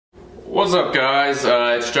What's up, guys?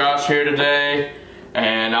 It's Josh here today,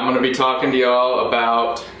 and I'm going to be talking to y'all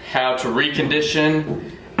about how to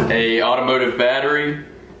recondition a automotive battery.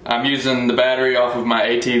 I'm using the battery off of my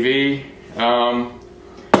ATV.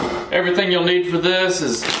 Everything you'll need for this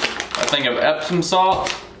is a thing of Epsom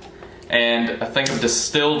salt and a thing of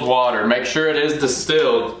distilled water. Make sure it is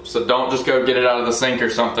distilled, so don't just go get it out of the sink or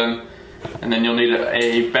something. And then you'll need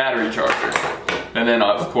a battery charger. And then,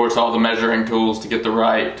 of course, all the measuring tools to get the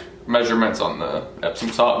right measurements on the Epsom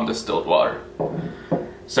salt and distilled water.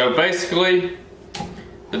 So basically,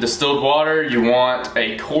 the distilled water, you want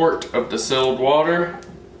a quart of distilled water.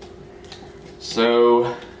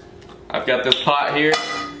 So I've got this pot here,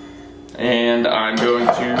 and I'm going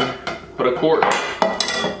to put a quart.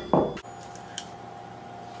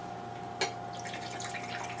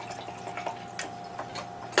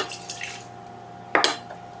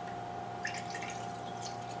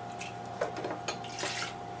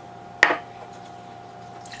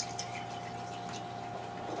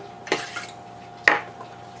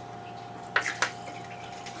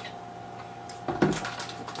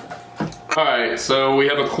 Alright, so we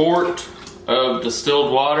have a quart of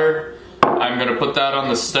distilled water. I'm going to put that on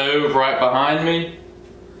the stove right behind me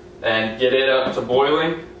and get it up to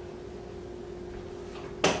boiling.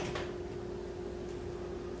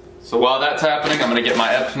 So while that's happening, I'm going to get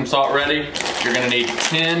my Epsom salt ready. You're going to need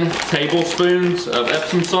 10 tablespoons of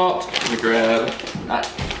Epsom salt. Let me grab a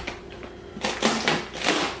knife.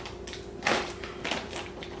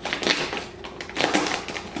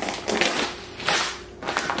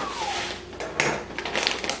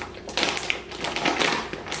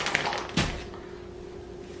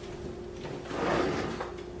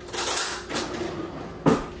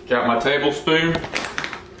 Got my tablespoon,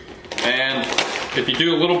 and if you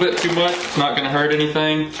do a little bit too much, it's not going to hurt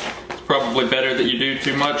anything. It's probably better that you do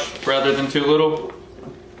too much rather than too little.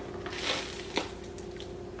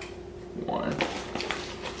 One.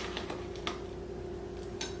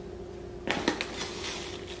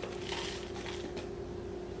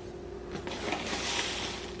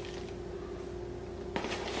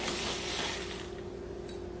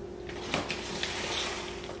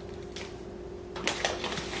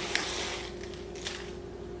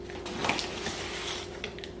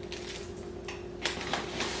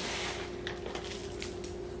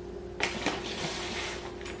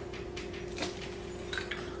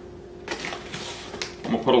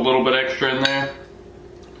 I'm gonna put a little bit extra in there.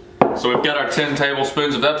 So we've got our 10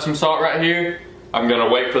 tablespoons of Epsom salt right here. I'm gonna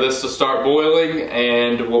wait for this to start boiling,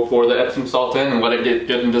 and we'll pour the Epsom salt in and let it get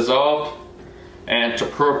good and dissolved. And to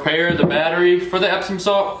prepare the battery for the Epsom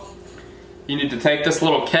salt, you need to take this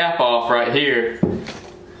little cap off right here.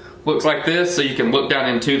 Looks like this, so you can look down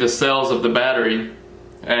into the cells of the battery,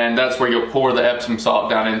 and that's where you'll pour the Epsom salt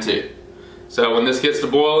down into. So when this gets to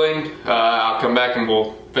boiling, I'll come back and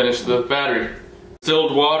we'll finish the battery.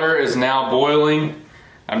 Distilled water is now boiling.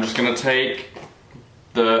 I'm just going to take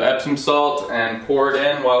the Epsom salt and pour it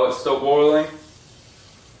in while it's still boiling.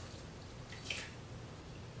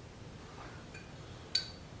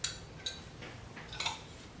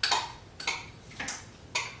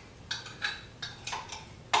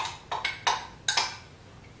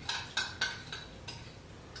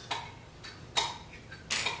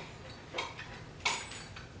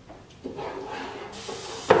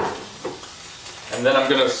 And then I'm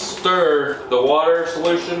going to stir the water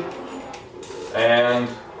solution and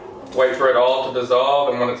wait for it all to dissolve,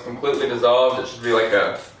 and when it's completely dissolved, it should be like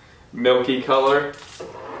a milky color.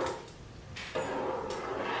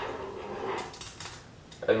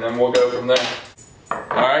 And then we'll go from there.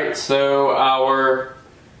 Alright, so our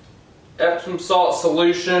Epsom salt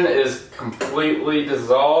solution is completely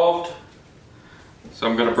dissolved. So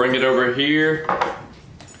I'm going to bring it over here.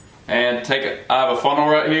 And I have a funnel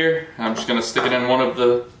right here. I'm just going to stick it in one of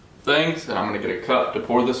the things, and I'm going to get a cup to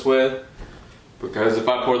pour this with, because if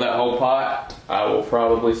I pour that whole pot, I will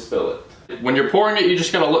probably spill it. When you're pouring it, you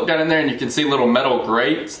just got to look down in there and you can see little metal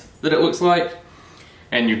grates that it looks like,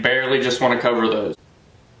 and you barely just want to cover those.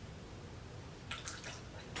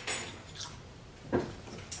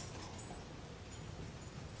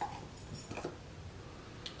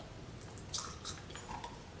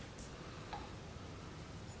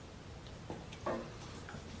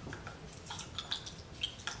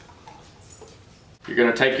 You're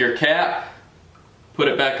going to take your cap, put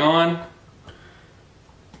it back on,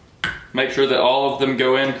 make sure that all of them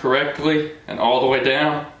go in correctly and all the way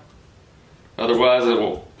down, otherwise it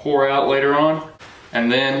will pour out later on, and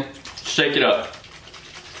then shake it up.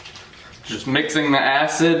 Just mixing the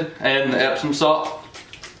acid and the Epsom salt.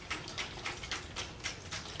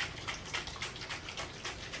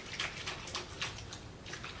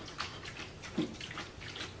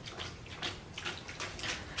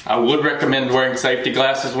 I would recommend wearing safety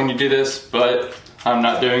glasses when you do this, but I'm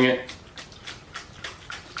not doing it.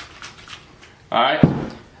 Alright,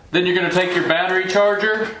 then you're going to take your battery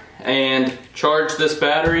charger and charge this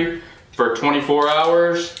battery for 24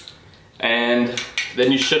 hours, and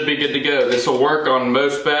then you should be good to go. This will work on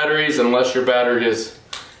most batteries unless your battery is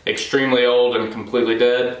extremely old and completely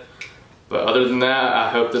dead. But other than that, I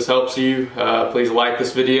hope this helps you. Please like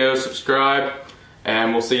this video, subscribe,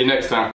 and we'll see you next time.